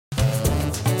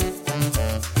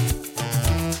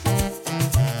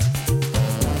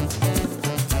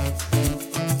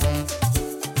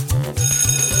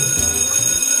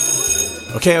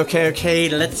Okay.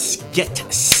 Let's get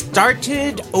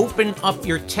started. Open up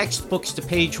your textbooks to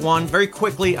page 1. Very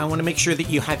quickly, I want to make sure that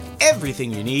you have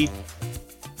everything you need.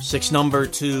 6 number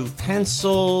 2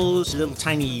 pencils, a little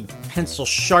tiny pencil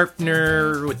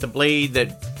sharpener with the blade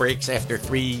that breaks after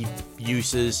 3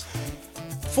 uses.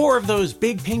 4 of those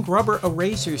big pink rubber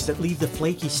erasers that leave the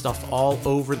flaky stuff all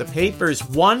over the papers.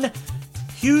 1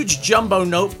 huge jumbo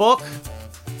notebook.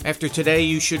 After today,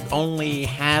 you should only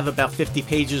have about 50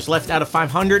 pages left out of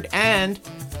 500, and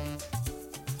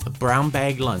a brown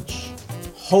bag lunch,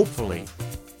 hopefully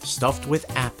stuffed with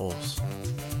apples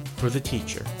for the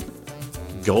teacher.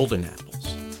 Golden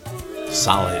apples.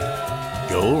 Solid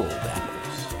gold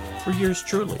apples. For yours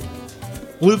truly.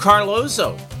 Lou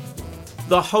Carlozo,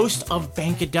 the host of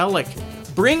Bankadelic,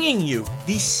 bringing you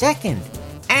the 2nd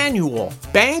annual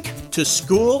Bank to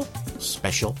School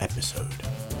special episode.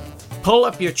 Pull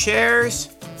up your chairs.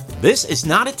 This is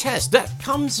not a test. That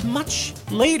comes much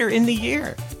later in the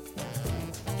year.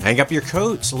 Hang up your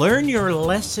coats. Learn your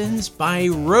lessons by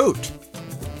rote.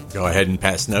 Go ahead and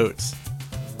pass notes.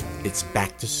 It's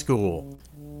back to school.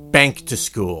 Bank to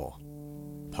School.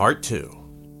 Part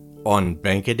 2 on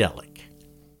Bankadelic.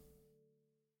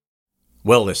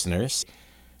 Well, listeners,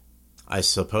 I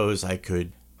suppose I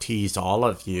could tease all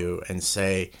of you and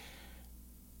say,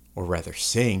 or rather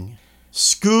sing,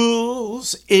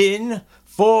 "School's in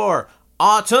for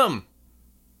autumn."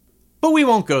 But we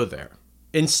won't go there.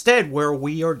 Instead, where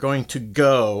we are going to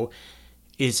go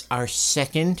is our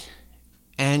 2nd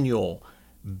annual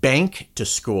Bank to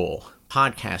School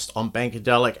podcast on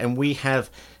Bankadelic. And we have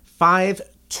 5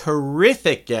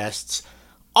 terrific guests,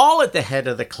 all at the head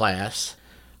of the class.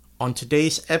 On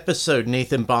today's episode,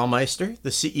 Nathan Baumeister,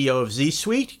 the CEO of Z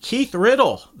Suite, Keith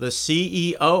Riddle, the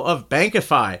CEO of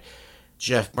Bankify,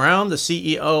 Jeff Brown, the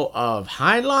CEO of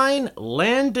Highline,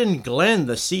 Landon Glenn,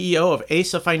 the CEO of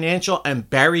Asa Financial, and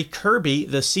Barry Kirby,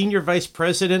 the Senior Vice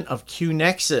President of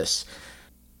QNexus.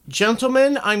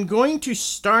 Gentlemen, I'm going to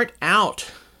start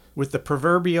out with the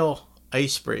proverbial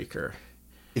icebreaker.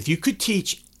 If you could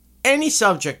teach any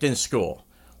subject in school,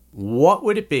 what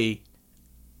would it be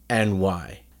and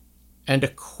why? And a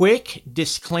quick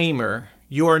disclaimer,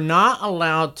 you are not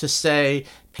allowed to say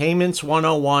Payments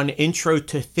 101, Intro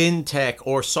to FinTech,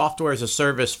 or Software as a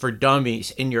Service for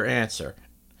Dummies in your answer.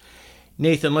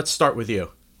 Nathan, let's start with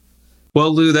you.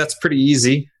 Well, Lou, that's pretty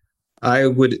easy. I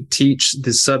would teach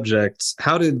the subjects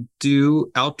how to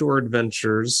do outdoor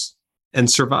adventures and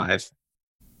survive.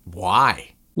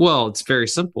 Why? Well, it's very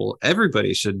simple.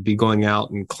 Everybody should be going out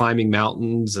and climbing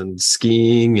mountains and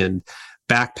skiing and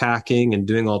backpacking and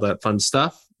doing all that fun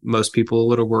stuff. Most people are a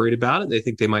little worried about it. They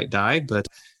think they might die, but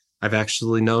I've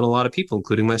actually known a lot of people,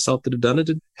 including myself, that have done it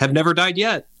and have never died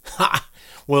yet. Ha!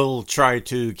 We'll try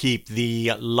to keep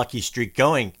the lucky streak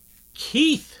going.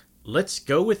 Keith, let's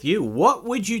go with you. What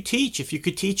would you teach if you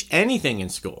could teach anything in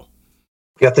school?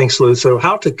 Yeah, thanks, Lou. So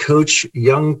how to coach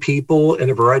young people in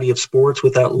a variety of sports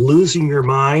without losing your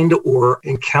mind or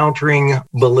encountering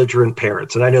belligerent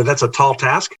parents. And I know that's a tall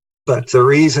task, but the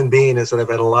reason being is that I've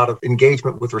had a lot of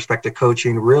engagement with respect to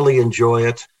coaching, really enjoy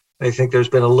it. I think there's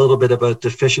been a little bit of a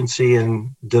deficiency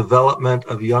in development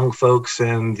of young folks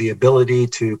and the ability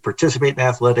to participate in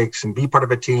athletics and be part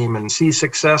of a team and see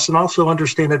success and also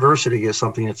understand adversity is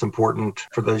something that's important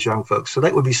for those young folks. So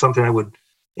that would be something I would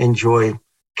enjoy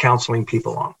counseling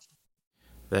people on.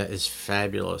 That is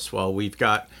fabulous. Well, we've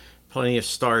got plenty of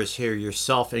stars here,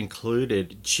 yourself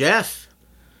included. Jeff,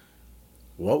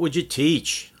 what would you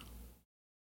teach?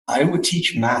 I would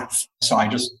teach math. So I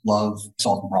just love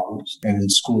solving problems. And in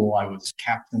school, I was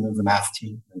captain of the math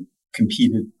team and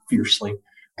competed fiercely.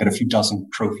 Got a few dozen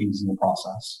trophies in the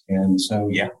process. And so,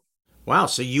 yeah. Wow.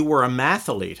 So you were a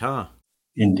mathlete, huh?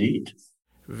 Indeed.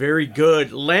 Very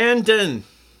good. Landon,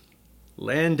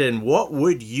 what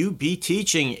would you be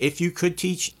teaching if you could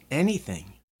teach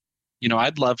anything?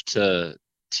 I'd love to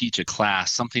teach a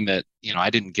class, something that, I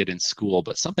didn't get in school,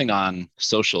 but something on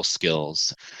social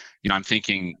skills. I'm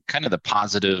thinking kind of the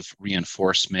positive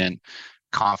reinforcement,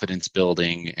 confidence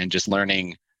building, and just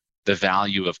learning the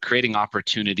value of creating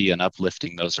opportunity and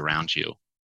uplifting those around you.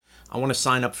 I want to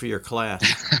sign up for your class.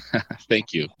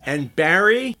 Thank you. And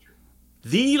Barry,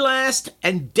 the last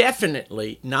and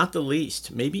definitely not the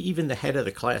least, maybe even the head of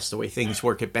the class, the way things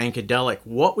work at Bankadelic,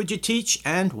 what would you teach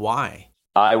and why?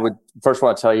 I would first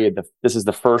want to tell you that this is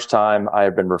the first time I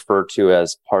have been referred to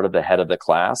as part of the head of the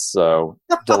class. So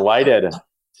delighted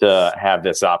to have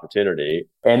this opportunity.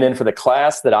 And then for the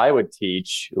class that I would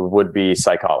teach would be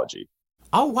psychology.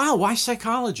 Oh, wow. Why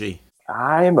psychology?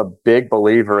 I'm a big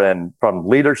believer in, from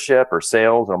leadership or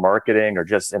sales or marketing or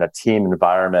just in a team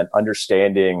environment,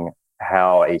 understanding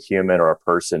how a human or a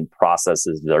person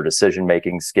processes their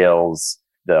decision-making skills,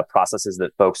 the processes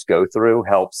that folks go through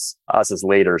helps us as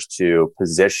leaders to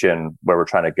position where we're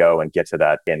trying to go and get to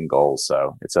that end goal.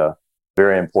 So it's a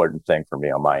very important thing for me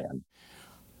on my end.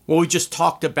 Well, we just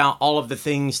talked about all of the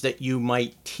things that you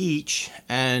might teach.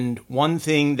 And one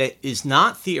thing that is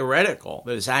not theoretical,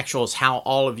 that is actual, is how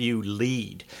all of you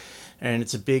lead. And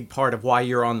it's a big part of why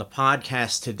you're on the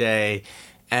podcast today.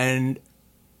 And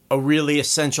a really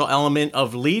essential element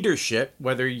of leadership,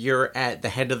 whether you're at the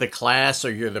head of the class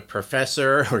or you're the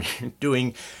professor or you're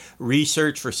doing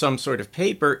research for some sort of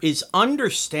paper, is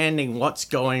understanding what's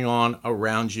going on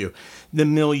around you, the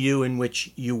milieu in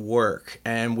which you work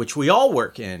and which we all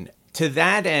work in. To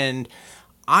that end,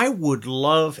 I would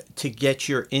love to get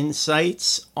your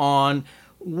insights on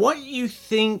what you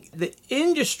think the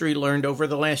industry learned over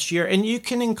the last year, and you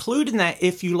can include in that,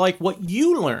 if you like, what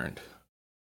you learned.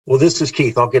 Well, this is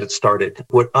Keith. I'll get it started.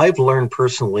 What I've learned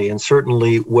personally, and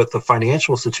certainly what the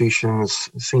financial institutions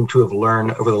seem to have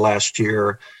learned over the last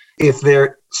year, if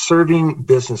they're serving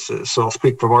businesses, so I'll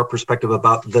speak from our perspective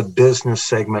about the business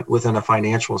segment within a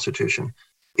financial institution,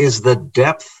 is the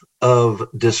depth of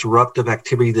disruptive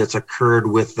activity that's occurred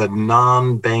with the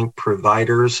non-bank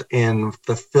providers in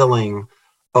fulfilling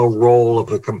a role of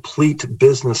the complete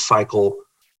business cycle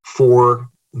for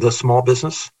the small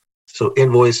business. So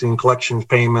invoicing, collections,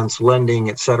 payments, lending,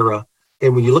 et cetera.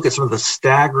 And when you look at some of the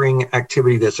staggering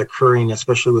activity that's occurring,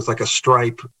 especially with like a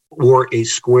Stripe or a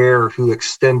Square who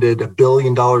extended $1 billion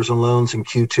in loans in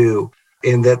Q2,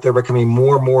 and that they're becoming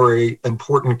more and more an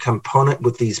important component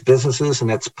with these businesses, and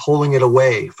that's pulling it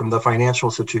away from the financial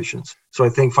institutions. So I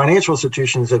think financial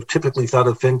institutions have typically thought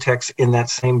of fintechs in that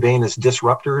same vein as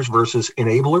disruptors versus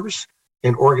enablers,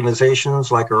 and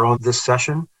organizations like are on this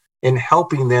session in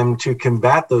helping them to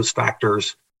combat those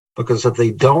factors, because if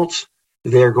they don't,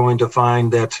 they're going to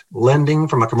find that lending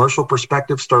from a commercial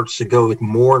perspective starts to go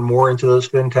more and more into those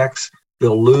fintechs.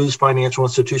 They'll lose financial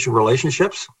institution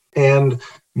relationships. And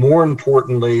more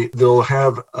importantly, they'll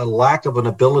have a lack of an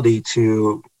ability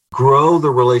to grow the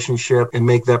relationship and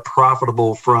make that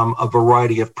profitable from a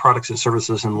variety of products and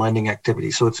services and lending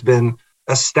activities. So it's been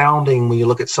astounding when you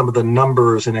look at some of the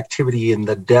numbers and activity and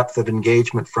the depth of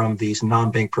engagement from these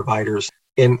non-bank providers.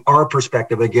 In our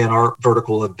perspective, again, our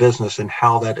vertical of business and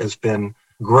how that has been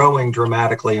growing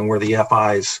dramatically, and where the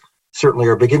FIs certainly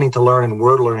are beginning to learn, and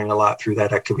we're learning a lot through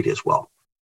that activity as well.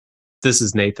 This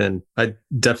is Nathan. I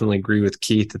definitely agree with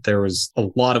Keith that there was a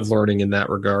lot of learning in that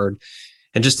regard.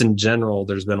 And just in general,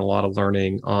 there's been a lot of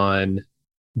learning on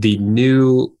the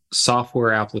new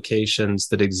software applications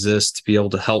that exist to be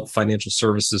able to help financial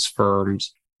services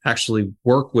firms actually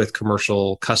work with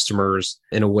commercial customers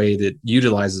in a way that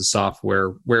utilizes software.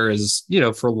 Whereas,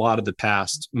 for a lot of the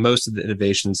past, most of the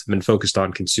innovations have been focused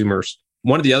on consumers.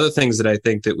 One of the other things that I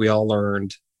think that we all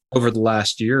learned over the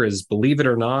last year is, believe it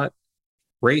or not,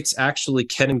 rates actually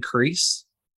can increase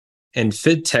and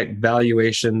fintech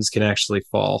valuations can actually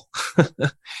fall.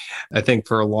 I think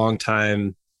for a long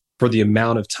time, for the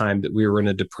amount of time that we were in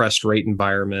a depressed rate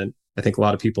environment, I think a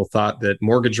lot of people thought that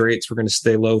mortgage rates were going to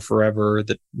stay low forever,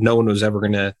 that no one was ever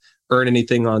going to earn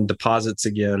anything on deposits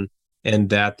again, and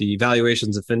that the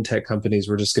valuations of fintech companies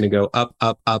were just going to go up,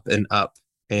 up, up, and up.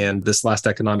 And this last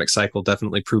economic cycle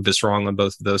definitely proved us wrong on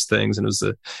both of those things. And it was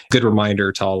a good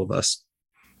reminder to all of us.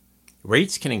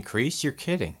 Rates can increase? You're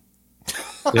kidding.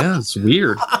 Yeah, it's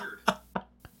weird.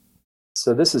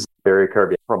 So this is very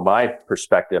Kirby. From my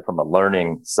perspective, from a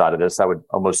learning side of this, I would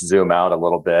almost zoom out a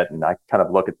little bit, and I kind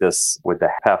of look at this with the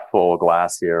half full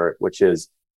glass here, which is,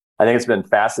 I think it's been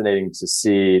fascinating to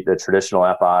see the traditional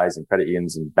FIs and credit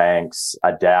unions and banks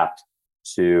adapt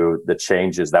to the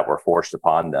changes that were forced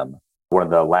upon them. One of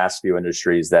the last few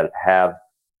industries that have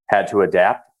had to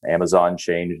adapt. Amazon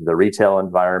changed the retail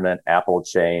environment. Apple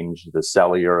changed the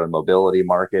cellular and mobility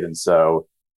market. And so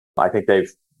I think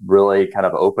they've really kind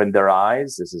of opened their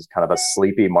eyes. This is kind of a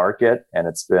sleepy market, and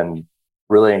it's been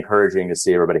really encouraging to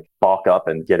see everybody bulk up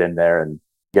and get in there and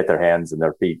get their hands and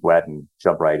their feet wet and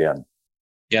jump right in.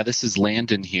 Yeah, this is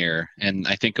Landon here. And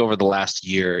I think over the last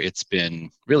year, it's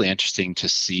been really interesting to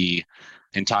see,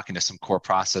 in talking to some core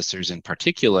processors in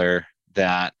particular,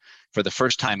 that for the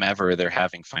first time ever, they're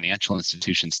having financial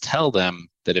institutions tell them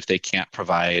that if they can't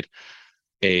provide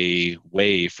a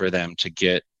way for them to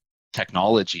get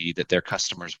technology that their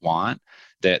customers want,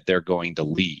 that they're going to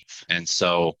leave. And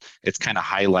so it's kind of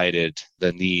highlighted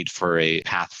the need for a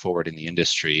path forward in the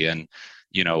industry. And,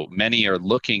 many are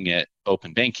looking at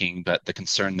open banking, but the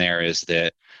concern there is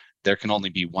that there can only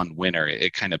be one winner.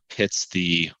 It kind of pits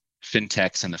the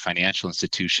fintechs and the financial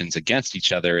institutions against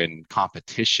each other in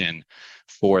competition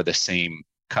for the same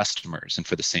customers and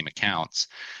for the same accounts.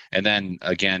 And then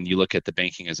again, you look at the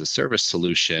banking as a service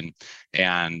solution,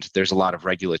 and there's a lot of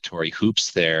regulatory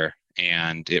hoops there,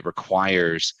 and it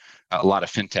requires a lot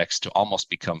of fintechs to almost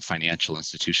become financial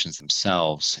institutions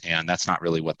themselves. And that's not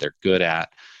really what they're good at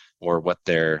or what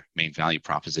their main value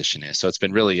proposition is. So it's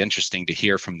been really interesting to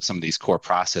hear from some of these core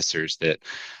processors that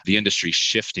the industry's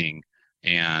shifting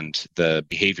and the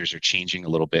behaviors are changing a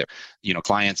little bit.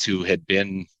 Clients who had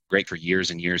been great for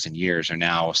years and years and years are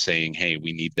now saying, hey,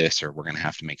 we need this, or we're going to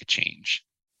have to make a change.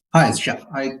 Hi, it's Jeff.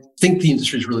 I think the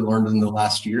industry's really learned in the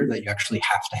last year that you actually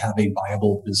have to have a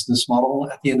viable business model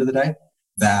at the end of the day,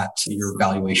 that your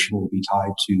valuation will be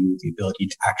tied to the ability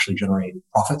to actually generate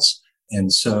profits.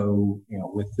 And so,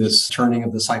 with this turning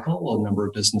of the cycle, a number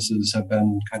of businesses have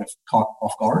been kind of caught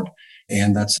off guard.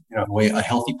 And that's, in a way, a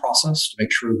healthy process to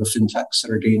make sure the fintechs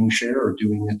that are gaining share are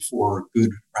doing it for good,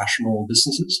 rational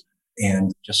businesses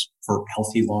and just for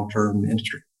healthy long-term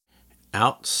industry.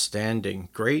 Outstanding.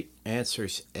 Great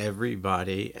answers,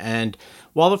 everybody. And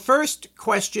while the first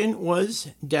question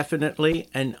was definitely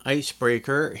an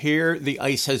icebreaker, here the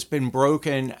ice has been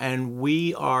broken and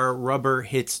we are rubber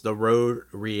hits the road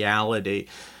reality,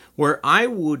 where I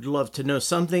would love to know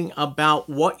something about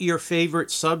what your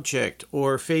favorite subject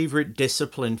or favorite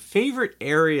discipline, favorite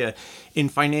area in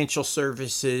financial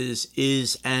services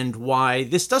is and why.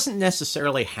 This doesn't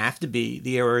necessarily have to be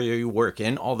the area you work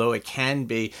in, although it can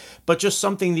be, but just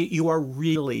something that you are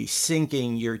really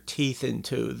sinking your teeth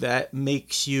into that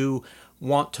makes you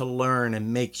want to learn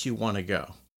and makes you want to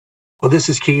go. Well, this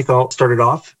is Keith. I'll start it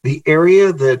off. The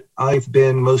area that I've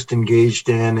been most engaged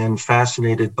in and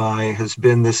fascinated by has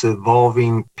been this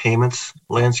evolving payments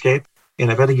landscape. And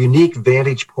I've had a unique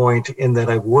vantage point in that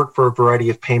I've worked for a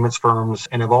variety of payments firms,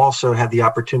 and I've also had the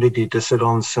opportunity to sit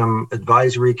on some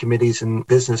advisory committees and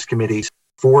business committees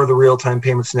for the Real-Time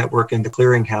Payments Network and the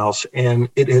Clearinghouse. And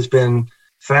it has been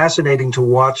fascinating to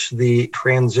watch the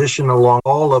transition along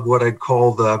all of what I'd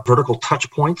call the vertical touch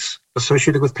points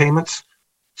associated with payments.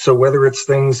 So whether it's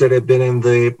things that have been in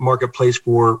the marketplace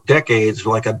for decades,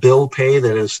 like a bill pay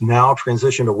that has now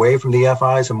transitioned away from the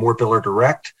FIs and more biller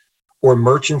direct, or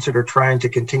merchants that are trying to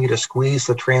continue to squeeze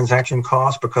the transaction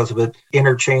cost because of an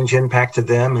interchange impact to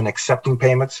them and accepting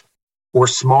payments, or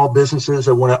small businesses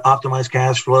that want to optimize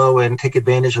cash flow and take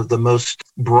advantage of the most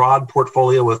broad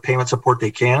portfolio of payment support they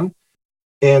can.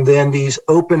 And then these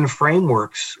open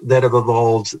frameworks that have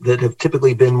evolved that have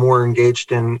typically been more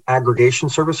engaged in aggregation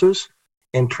services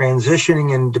and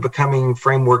transitioning into becoming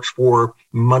frameworks for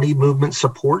money movement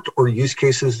support or use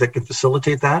cases that can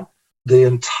facilitate that. The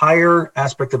entire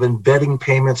aspect of embedding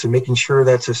payments and making sure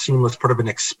that's a seamless part of an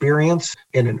experience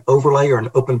in an overlay or an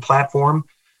open platform,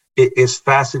 it is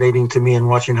fascinating to me in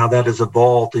watching how that has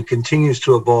evolved and continues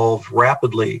to evolve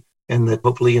rapidly, and that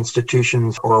hopefully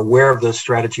institutions are aware of those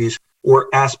strategies or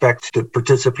aspects to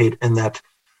participate in that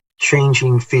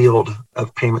changing field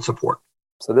of payment support.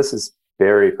 So this is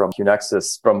Barry from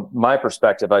QNexus. From my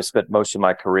perspective, I spent most of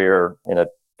my career in a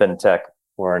fintech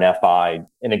or an FI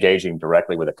in engaging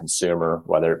directly with a consumer,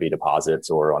 whether it be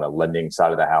deposits or on a lending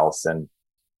side of the house. And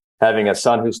having a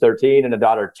son who's 13 and a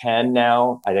daughter 10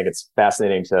 now, I think it's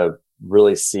fascinating to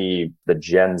really see the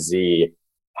Gen Z,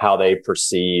 how they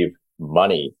perceive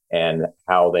money and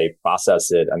how they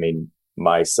process it. I mean,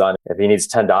 my son, if he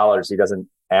needs $10, he doesn't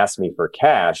ask me for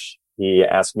cash. He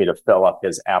asks me to fill up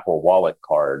his Apple Wallet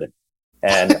card.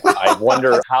 And I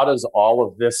wonder, how does all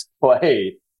of this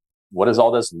play? What does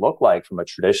all this look like from a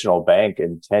traditional bank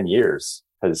in 10 years?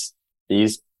 Because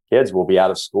these kids will be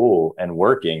out of school and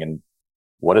working. And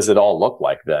what does it all look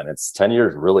like then? It's 10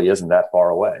 years really isn't that far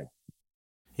away.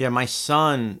 Yeah, my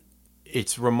son,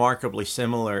 it's remarkably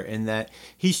similar in that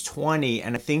he's 20.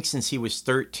 And I think since he was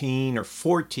 13 or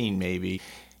 14, maybe,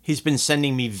 he's been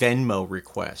sending me Venmo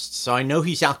requests. So I know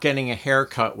he's out getting a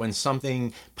haircut when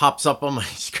something pops up on my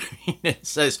screen and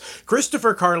says,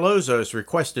 Christopher Carlozo has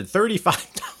requested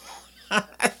 $35.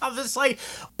 I was like,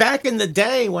 back in the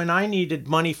day when I needed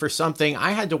money for something,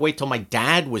 I had to wait till my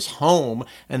dad was home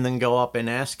and then go up and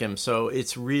ask him. So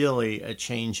it's really a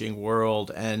changing world.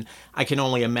 And I can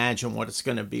only imagine what it's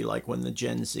going to be like when the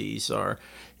Gen Zs are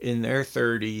in their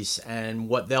 30s and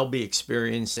what they'll be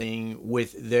experiencing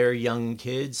with their young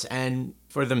kids and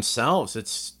for themselves.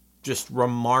 It's just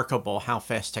remarkable how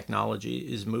fast technology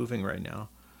is moving right now.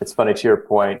 It's funny, to your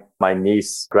point, my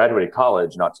niece graduated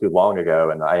college not too long ago,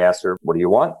 and I asked her, what do you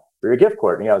want for your gift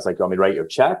card? And I was like, do you want me to write you a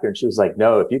check? And she was like,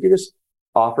 no, if you could just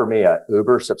offer me an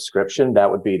Uber subscription,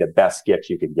 that would be the best gift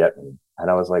you could get me.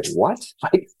 And I was like, what?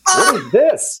 Like, what is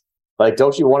this? Like,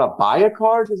 don't you want to buy a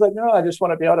car? She's like, no, I just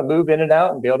want to be able to move in and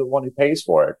out and be able to one who pays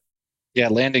for it. Yeah,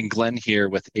 Landon Glenn here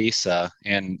with ASA.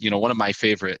 And, one of my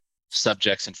favorite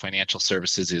subjects in financial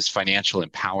services is financial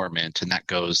empowerment. And that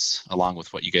goes along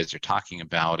with what you guys are talking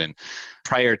about. And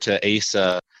prior to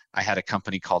ASA, I had a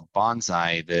company called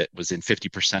Bonsai that was in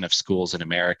 50% of schools in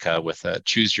America with a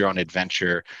choose your own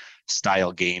adventure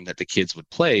style game that the kids would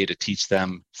play to teach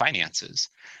them finances.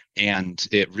 And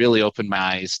it really opened my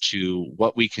eyes to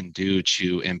what we can do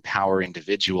to empower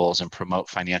individuals and promote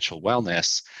financial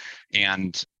wellness,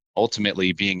 and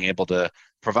ultimately being able to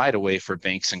provide a way for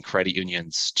banks and credit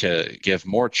unions to give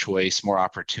more choice, more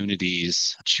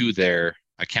opportunities to their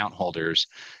account holders,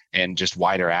 and just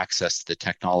wider access to the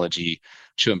technology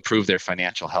to improve their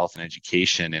financial health and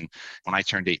education. And when I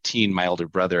turned 18, my older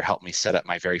brother helped me set up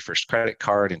my very first credit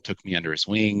card and took me under his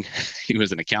wing. He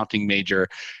was an accounting major,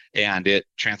 and it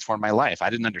transformed my life. I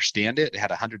didn't understand it. It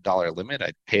had a $100 limit.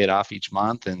 I'd pay it off each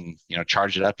month and,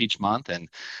 charge it up each month. And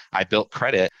I built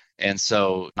credit. And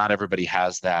so not everybody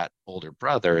has that older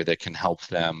brother that can help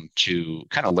them to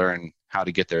kind of learn how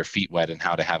to get their feet wet and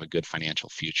how to have a good financial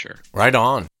future. Right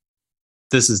on.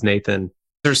 This is Nathan.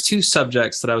 There's two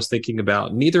subjects that I was thinking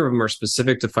about. Neither of them are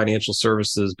specific to financial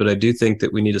services, but I do think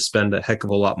that we need to spend a heck of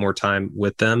a lot more time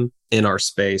with them in our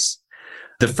space.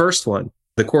 The first one,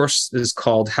 the course is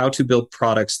called How to Build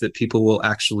Products That People Will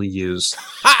Actually Use.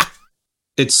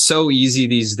 It's so easy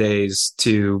these days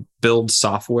to build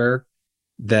software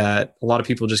that a lot of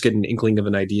people just get an inkling of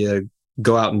an idea,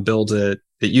 go out and build it.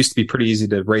 It used to be pretty easy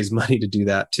to raise money to do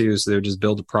that too. So they would just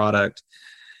build a product.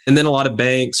 And then a lot of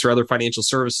banks or other financial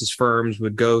services firms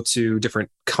would go to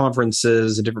different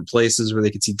conferences and different places where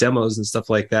they could see demos and stuff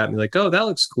like that and be like, oh, that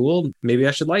looks cool. Maybe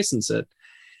I should license it.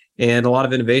 And a lot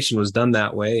of innovation was done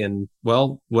that way. And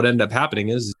well, what ended up happening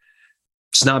is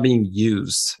it's not being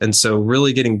used. And so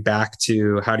really getting back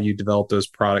to how do you develop those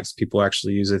products people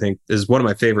actually use, I think is one of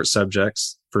my favorite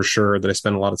subjects for sure that I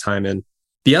spend a lot of time in.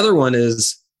 The other one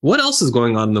is what else is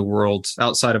going on in the world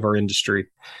outside of our industry?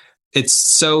 It's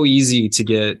so easy to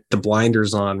get the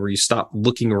blinders on where you stop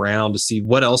looking around to see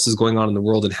what else is going on in the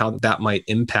world and how that might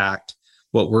impact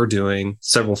what we're doing.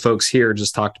 Several folks here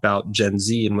just talked about Gen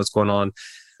Z and what's going on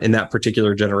in that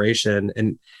particular generation,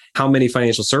 and how many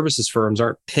financial services firms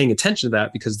aren't paying attention to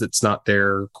that because it's not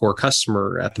their core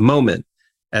customer at the moment.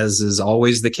 As is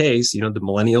always the case, the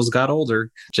millennials got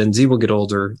older, Gen Z will get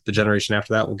older, the generation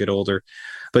after that will get older.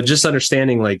 But just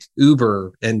understanding like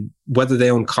Uber and whether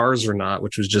they own cars or not,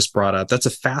 which was just brought up, that's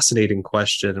a fascinating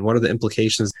question. And what are the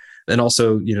implications? And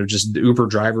also, just Uber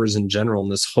drivers in general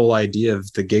and this whole idea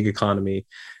of the gig economy.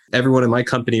 Everyone in my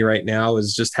company right now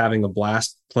is just having a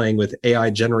blast playing with AI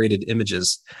generated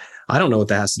images. I don't know what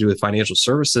that has to do with financial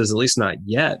services, at least not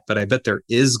yet, but I bet there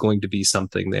is going to be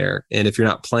something there. And if you're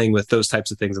not playing with those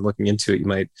types of things and looking into it, you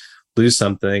might lose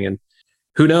something. And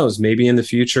who knows, maybe in the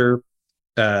future,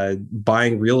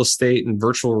 buying real estate and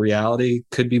virtual reality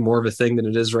could be more of a thing than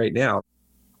it is right now.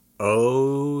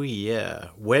 Oh, yeah.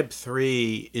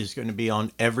 Web3 is going to be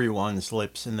on everyone's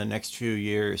lips in the next few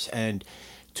years. And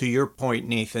to your point,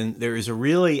 Nathan, there is a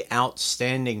really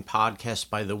outstanding podcast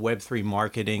by the Web3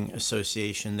 Marketing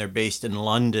Association. They're based in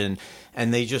London,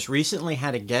 and they just recently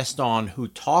had a guest on who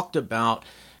talked about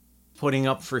putting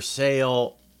up for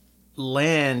sale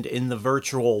land in the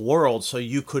virtual world. So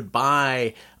you could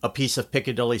buy a piece of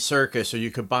Piccadilly Circus, or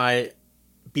you could buy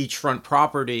beachfront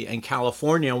property in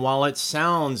California. And while it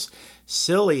sounds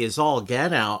silly as all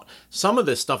get out, some of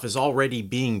this stuff is already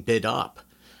being bid up.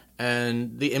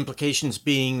 And the implications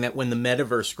being that when the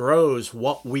metaverse grows,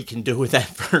 what we can do with that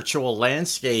virtual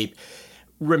landscape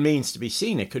remains to be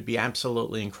seen. It could be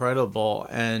absolutely incredible.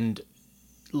 And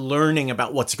learning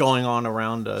about what's going on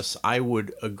around us, I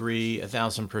would agree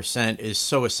 1,000% is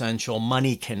so essential.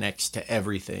 Money connects to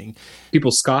everything. People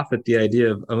scoff at the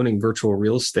idea of owning virtual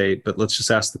real estate, but let's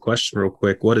just ask the question real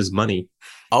quick. What is money?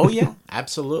 Oh, yeah,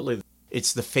 absolutely.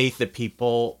 It's the faith that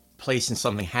people place in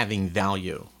something having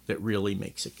value that really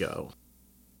makes it go.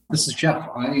 This is Jeff.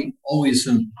 I always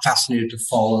am fascinated to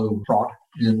follow fraud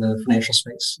in the financial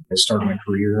space. I started my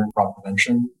career in fraud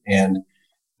prevention, and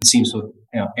it seems with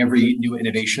every new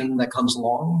innovation that comes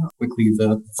along, quickly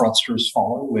the fraudsters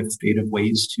follow with creative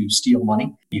ways to steal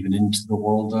money, even into the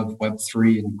world of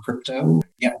Web3 and crypto.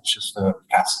 Yeah, it's just a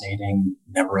fascinating,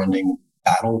 never-ending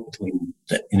battle between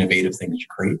the innovative things you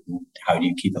create and how do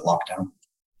you keep it locked down.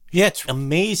 Yeah, it's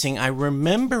amazing. I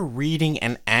remember reading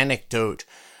an anecdote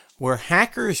where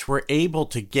hackers were able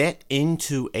to get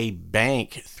into a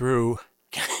bank through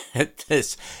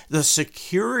the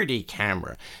security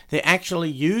camera. They actually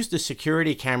used the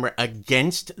security camera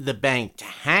against the bank to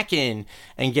hack in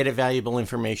and get valuable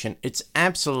information. It's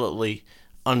absolutely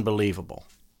unbelievable.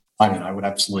 I mean, I would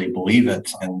absolutely believe it.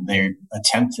 And they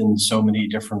attempt in so many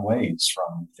different ways,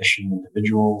 from phishing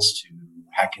individuals to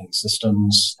hacking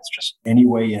systems. It's just any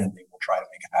way in, they will try to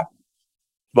make it happen.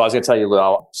 Well, I was going to tell you, Lou,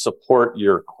 I'll support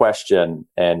your question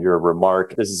and your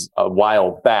remark. This is a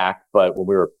while back, but when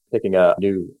we were picking a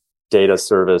new data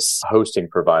service hosting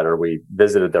provider, we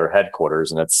visited their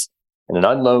headquarters, and it's in an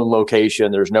unknown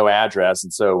location. There's no address.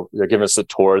 And so they're giving us a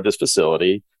tour of this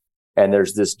facility. And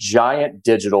there's this giant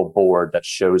digital board that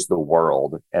shows the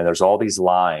world. And there's all these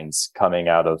lines coming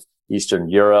out of Eastern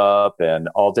Europe and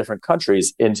all different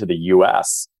countries into the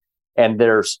US. And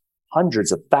there's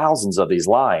hundreds of thousands of these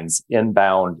lines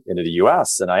inbound into the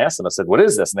US. And I asked them, I said, what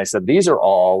is this? And they said, these are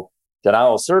all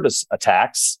denial of service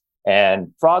attacks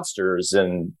and fraudsters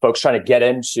and folks trying to get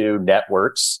into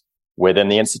networks within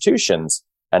the institutions.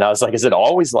 And I was like, is it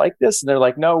always like this? And they're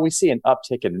like, no, we see an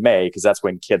uptick in May because that's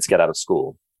when kids get out of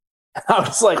school. I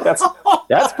was like,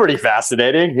 that's pretty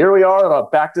fascinating. Here we are on a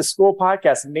back to school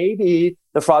podcast. Maybe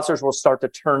the fraudsters will start to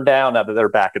turn down now that they're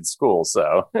back in school.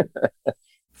 So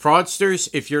fraudsters,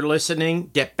 if you're listening,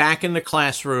 get back in the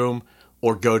classroom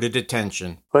or go to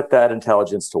detention. Put that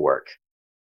intelligence to work.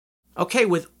 Okay,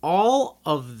 with all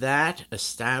of that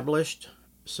established,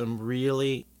 some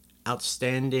really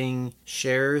outstanding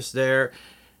shares there,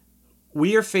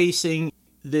 we are facing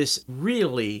this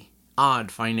really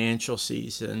odd financial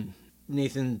season.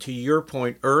 Nathan, to your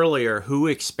point earlier, who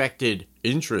expected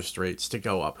interest rates to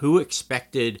go up? Who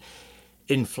expected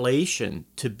inflation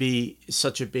to be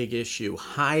such a big issue?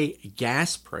 High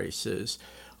gas prices,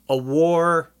 a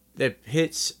war that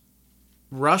pits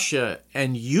Russia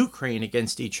and Ukraine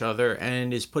against each other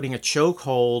and is putting a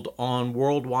chokehold on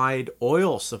worldwide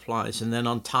oil supplies. And then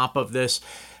on top of this,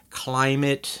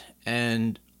 climate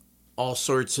and all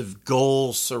sorts of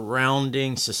goals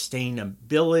surrounding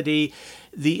sustainability.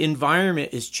 The environment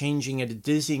is changing at a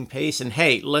dizzying pace. And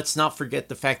hey, let's not forget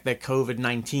the fact that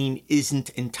COVID-19 isn't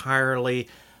entirely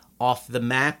off the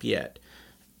map yet.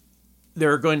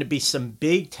 There are going to be some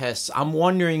big tests. I'm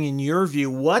wondering, in your view,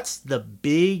 what's the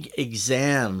big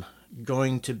exam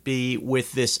going to be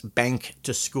with this bank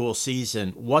to school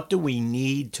season? What do we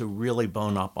need to really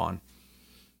bone up on?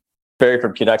 Barry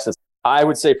from Cunexus. I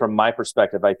would say from my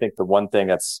perspective, I think the one thing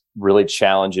that's really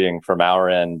challenging from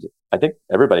our end, I think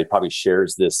everybody probably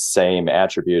shares this same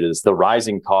attribute, is the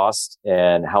rising cost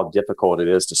and how difficult it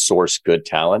is to source good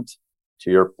talent.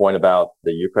 To your point about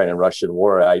the Ukraine and Russian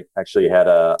war, I actually had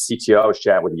a CTO I was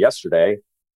chatting with yesterday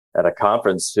at a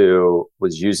conference who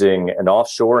was using an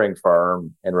offshoring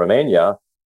firm in Romania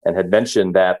and had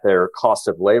mentioned that their cost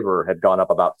of labor had gone up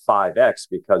about 5x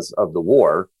because of the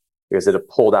war, because it had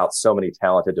pulled out so many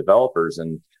talented developers.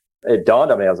 And it dawned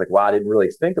on me, I was like, wow, I didn't really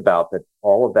think about that.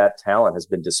 All of that talent has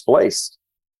been displaced.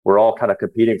 We're all kind of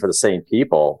competing for the same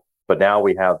people, but now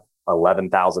we have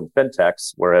 11,000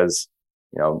 fintechs, whereas,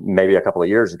 maybe a couple of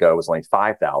years ago, it was only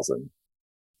 5,000.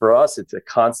 For us, it's a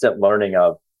constant learning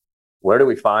of where do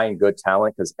we find good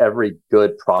talent? Because every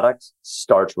good product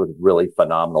starts with really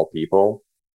phenomenal people.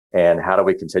 And how do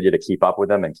we continue to keep up with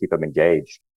them and keep them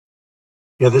engaged?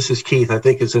 Yeah, this is Keith. I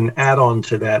think is an add-on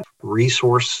to that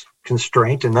resource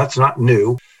constraint, and that's not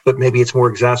new, but maybe it's more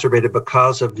exacerbated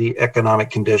because of the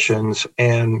economic conditions.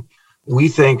 And we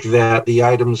think that the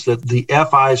items that the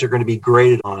FIs are going to be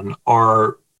graded on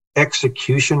are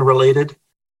execution related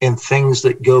and things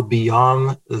that go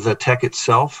beyond the tech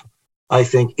itself. I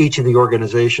think each of the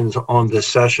organizations on this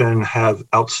session have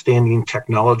outstanding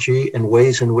technology and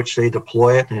ways in which they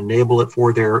deploy it and enable it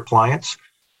for their clients.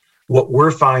 What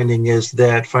we're finding is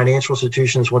that financial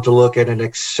institutions want to look at an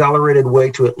accelerated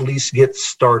way to at least get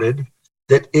started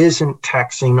that isn't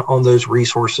taxing on those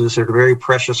resources that are very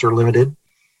precious or limited,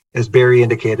 as Barry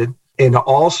indicated, and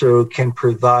also can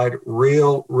provide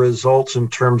real results in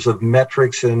terms of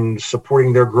metrics and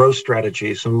supporting their growth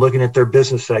strategies and looking at their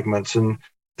business segments and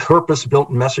purpose-built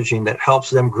messaging that helps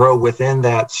them grow within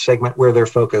that segment where they're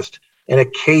focused, and a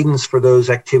cadence for those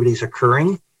activities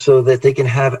occurring so that they can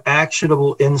have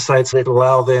actionable insights that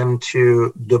allow them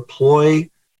to deploy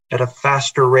at a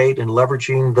faster rate and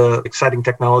leveraging the exciting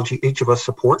technology each of us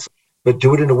supports, but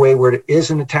do it in a way where it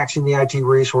isn't taxing the IT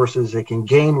resources. They can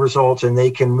gain results and they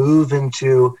can move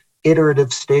into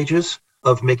iterative stages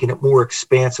of making it more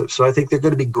expansive. So I think they're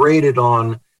going to be graded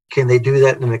on, can they do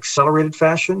that in an accelerated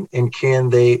fashion? And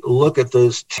can they look at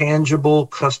those tangible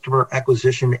customer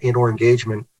acquisition and or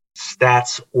engagement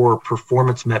stats or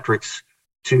performance metrics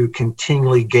to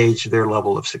continually gauge their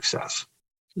level of success?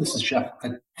 This is Jeff. I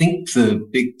think the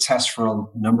big test for a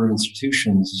number of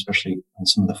institutions, especially on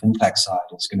some of the fintech side,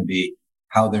 is going to be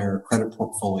how their credit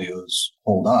portfolios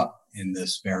hold up in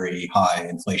this very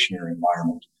high inflationary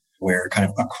environment. where kind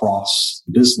of across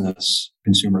the business,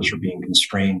 consumers are being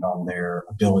constrained on their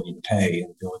ability to pay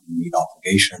and ability to meet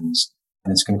obligations.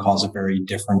 And it's going to cause a very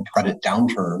different credit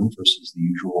downturn versus the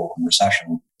usual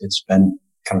recession. It's been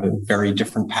kind of a very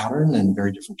different pattern and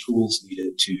very different tools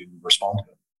needed to respond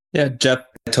to it. Yeah, Jeff,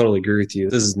 I totally agree with you.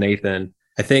 This is Nathan.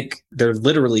 I think there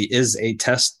literally is a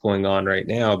test going on right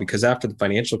now because after the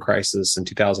financial crisis in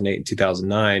 2008 and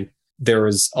 2009, there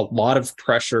was a lot of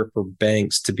pressure for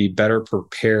banks to be better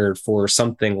prepared for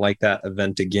something like that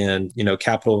event again. You know,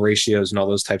 capital ratios and all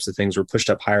those types of things were pushed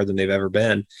up higher than they've ever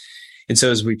been. And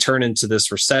so as we turn into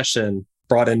this recession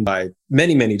brought in by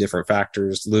many, many different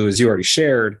factors, Lou, as you already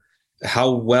shared,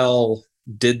 how well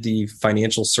did the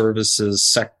financial services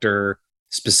sector,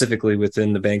 specifically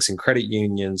within the banks and credit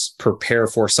unions, prepare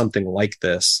for something like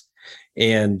this?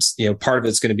 And, you know, part of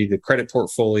it's going to be the credit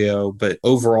portfolio, but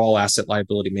overall asset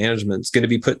liability management is going to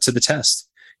be put to the test.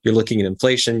 You're looking at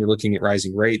inflation, you're looking at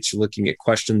rising rates, you're looking at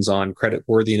questions on credit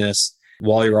worthiness,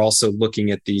 while you're also looking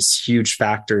at these huge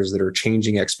factors that are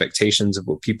changing expectations of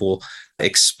what people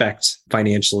expect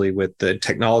financially with the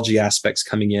technology aspects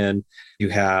coming in. You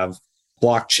have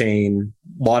blockchain,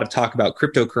 a lot of talk about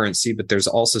cryptocurrency, but there's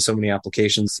also so many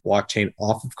applications, blockchain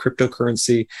off of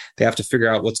cryptocurrency. They have to figure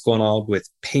out what's going on with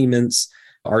payments.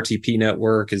 RTP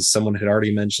network, as someone had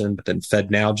already mentioned, but then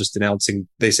FedNow just announcing,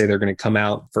 they say they're going to come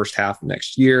out first half of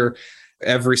next year.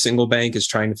 Every single bank is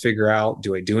trying to figure out,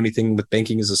 do I do anything with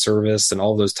banking as a service and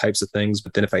all those types of things?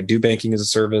 But then if I do banking as a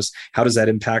service, how does that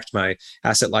impact my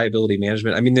asset liability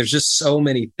management? I mean, there's just so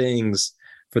many things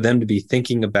for them to be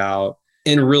thinking about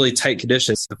in really tight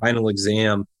conditions. The final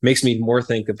exam makes me more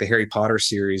think of the Harry Potter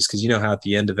series, because you know how at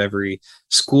the end of every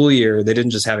school year, they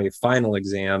didn't just have a final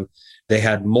exam. They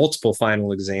had multiple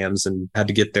final exams and had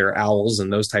to get their owls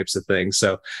and those types of things.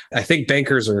 So I think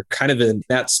bankers are kind of in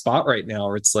that spot right now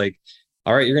where it's like,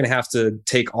 all right, you're going to have to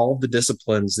take all of the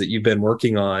disciplines that you've been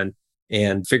working on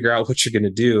and figure out what you're going to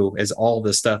do as all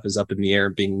this stuff is up in the air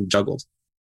being juggled.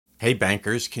 Hey,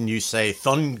 bankers, can you say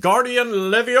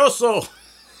Thungardian Levioso?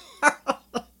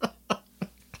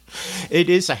 It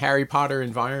is a Harry Potter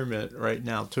environment right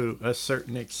now to a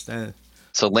certain extent.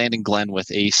 So Landon Glenn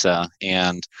with ASA,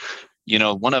 and you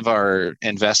know, one of our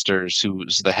investors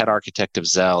who's the head architect of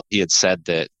Zelle, he had said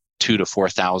that 2,000 to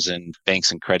 4,000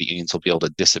 banks and credit unions will be able to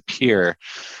disappear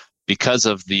because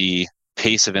of the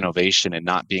pace of innovation and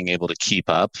not being able to keep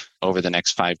up over the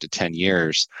next 5 to 10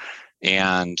 years.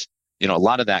 And, you know, a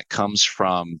lot of that comes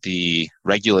from the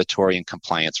regulatory and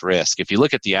compliance risk. If you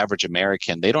look at the average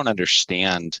American, they don't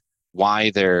understand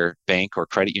why their bank or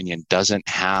credit union doesn't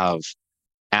have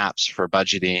apps for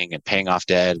budgeting and paying off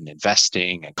debt and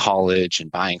investing and college and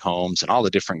buying homes and all the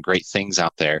different great things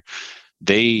out there.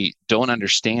 They don't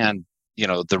understand, you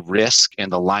know, the risk and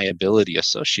the liability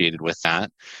associated with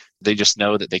that. They just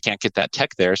know that they can't get that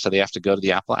tech there, so they have to go to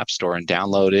the Apple App Store and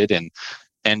download it and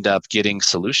end up getting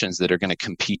solutions that are going to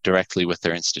compete directly with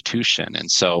their institution.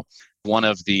 And so one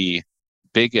of the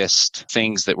biggest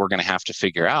things that we're going to have to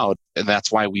figure out, and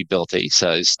that's why we built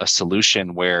ASA, is a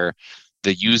solution where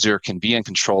the user can be in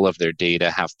control of their data,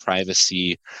 have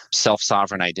privacy,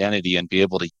 self-sovereign identity, and be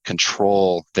able to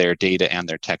control their data and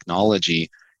their technology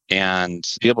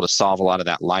and be able to solve a lot of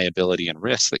that liability and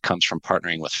risk that comes from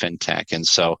partnering with fintech. And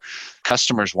so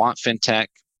customers want fintech,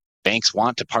 banks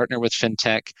want to partner with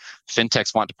fintech,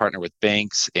 fintechs want to partner with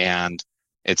banks, and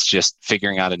it's just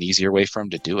figuring out an easier way for them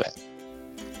to do it.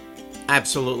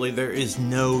 Absolutely. There is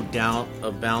no doubt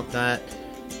about that.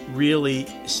 Really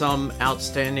some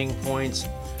outstanding points.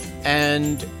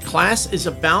 And class is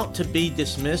about to be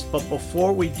dismissed. But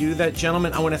before we do that,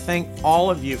 gentlemen, I want to thank all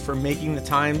of you for making the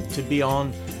time to be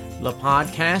on the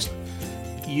podcast.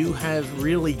 You have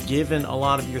really given a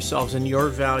lot of yourselves and your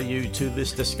value to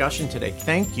this discussion today.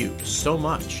 Thank you so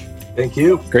much. Thank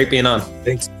you. Great being on.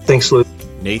 Thanks, Lou.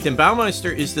 Nathan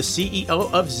Baumeister is the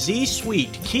CEO of Z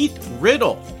Suite. Keith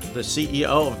Riddle, the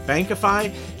CEO of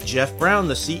Bankify. Jeff Brown,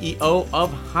 the CEO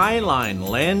of Highline.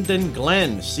 Landon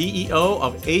Glenn, CEO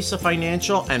of ASA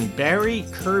Financial. And Barry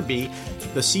Kirby,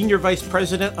 the Senior Vice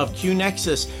President of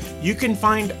QNexus. You can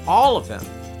find all of them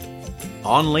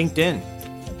on LinkedIn.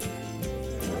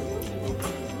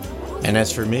 And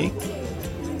as for me,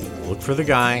 look for the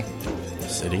guy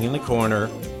sitting in the corner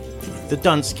with the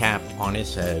dunce cap on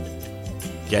his head,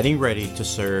 getting ready to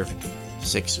serve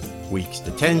 6 weeks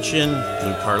detention,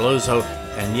 Lou Carlozo.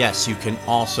 And yes, you can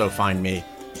also find me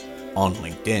on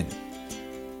LinkedIn.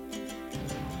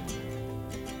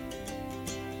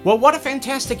 Well, what a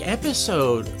fantastic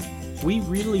episode. We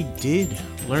really did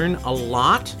learn a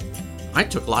lot. I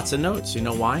took lots of notes. You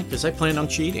know why? Because I plan on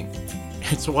cheating.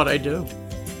 It's what I do.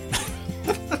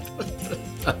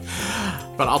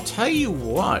 But I'll tell you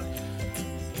what,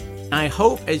 I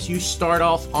hope as you start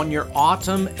off on your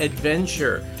autumn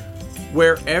adventure,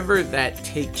 wherever that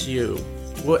takes you,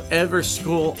 whatever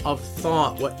school of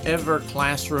thought, whatever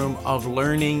classroom of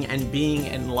learning and being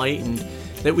enlightened,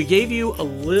 that we gave you a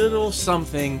little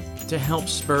something to help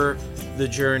spur the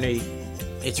journey.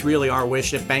 It's really our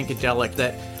wish at Bankadelic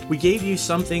that we gave you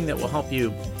something that will help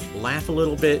you laugh a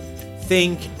little bit,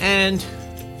 think, and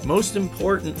most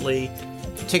importantly,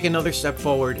 take another step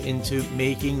forward into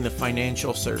making the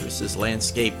financial services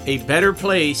landscape a better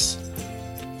place.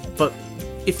 But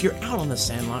if you're out on the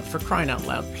sandlot, for crying out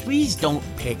loud, please don't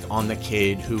pick on the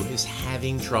kid who is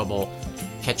having trouble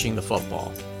catching the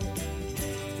football.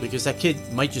 Because that kid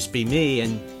might just be me,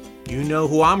 and you know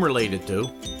who I'm related to.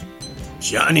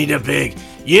 Johnny the Pig,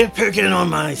 you're picking on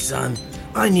my son.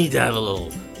 I need to have a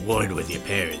little word with your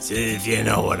parents, if you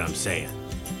know what I'm saying.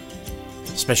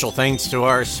 Special thanks to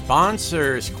our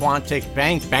sponsors, Quantic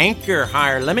Bank, Banker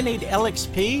Hire, Lemonade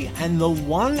LXP, and the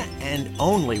one and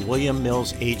only William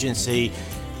Mills Agency.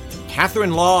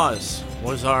 Catherine Laws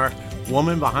was our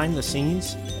woman behind the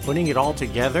scenes, putting it all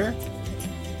together.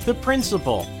 The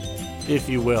principal, if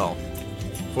you will.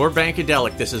 For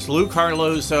Bankadelic, this is Lou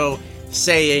Carlozo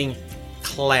saying,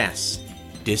 class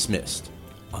dismissed.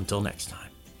 Until next time.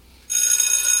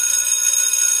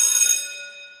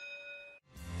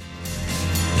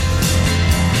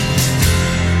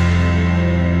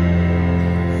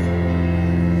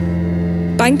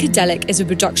 Bankadelic is a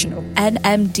production of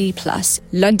NMD Plus,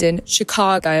 London,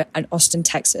 Chicago, and Austin,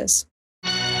 Texas.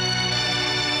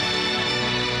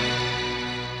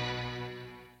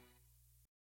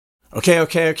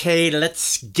 Okay,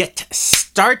 let's get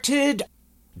started.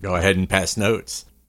 Go ahead and pass notes.